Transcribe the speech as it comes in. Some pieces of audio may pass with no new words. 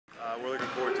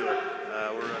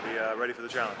ready for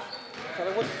the challenge.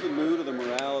 Tyler, what's the mood or the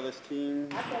morale of this team?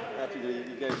 After you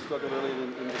guys struggled early in the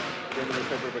end of the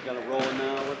February, but kind of rolling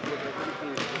now.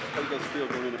 How do you guys feel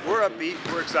going into? We're upbeat.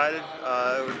 We're excited.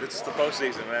 It's the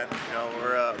postseason, man. You know,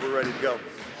 we're ready to go.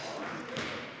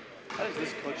 How does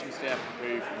this coaching staff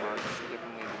prepare you for March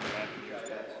differently than you have in years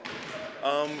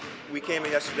past? We came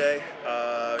in yesterday.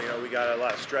 You know, we got a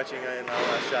lot of stretching in, a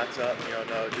lot of shots up. You know,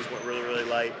 no, just went really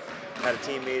light. Had a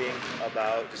team meeting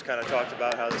just kind of talked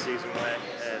about how the season went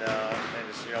and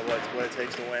just what it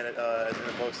takes to win in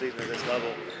the postseason at this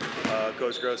level.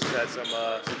 Coach Gross has had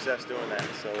some success doing that,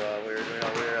 so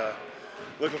we're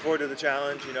looking forward to the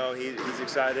challenge. You know, he's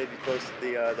excited. He posted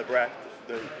the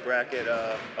bracket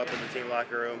up in the team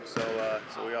locker room, so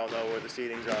we all know where the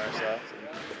seedings are and stuff. And,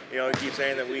 you know, he keeps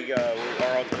saying that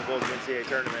our ultimate goal is the NCAA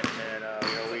tournament, and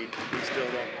you know, we still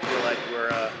don't feel like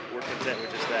we're content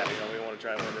with just that. You know, we want to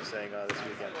try and win this thing this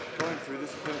weekend. Going through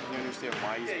this with him, can you understand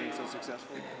why he's been so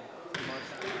successful?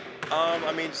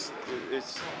 I mean, it's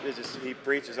just he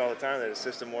preaches all the time that his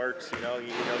system works. You know, he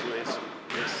knows what it's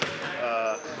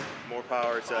more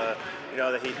power to, you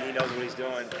know, that he knows what he's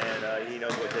doing, and he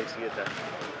knows what it takes to get there.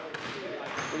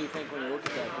 What do you think when you look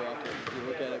at that bracket? Do you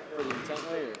look at it pretty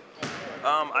intently, or?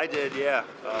 I did, yeah.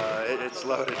 It's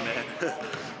loaded, man.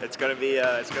 it's gonna be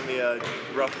a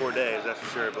rough 4 days, that's for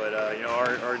sure. But you know,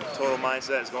 our total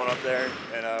mindset is going up there,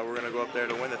 and we're gonna go up there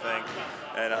to win the thing,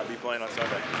 and be playing on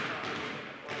Sunday.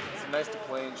 It's nice to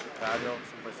play in Chicago,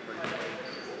 someplace pretty good.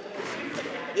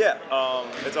 Yeah,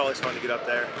 it's always fun to get up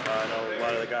there. I know a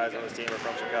lot of the guys on this team are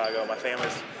from Chicago. My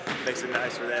family's makes it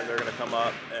nice for them. They're going to come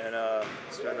up and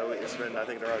spend a week. I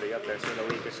think they're already up there. Spend a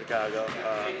week in Chicago.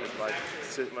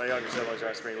 My younger siblings are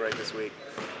on spring break this week,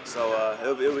 so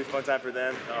it'll be a fun time for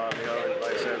them. You know,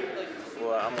 like I said,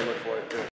 well, I'm gonna look forward to it too.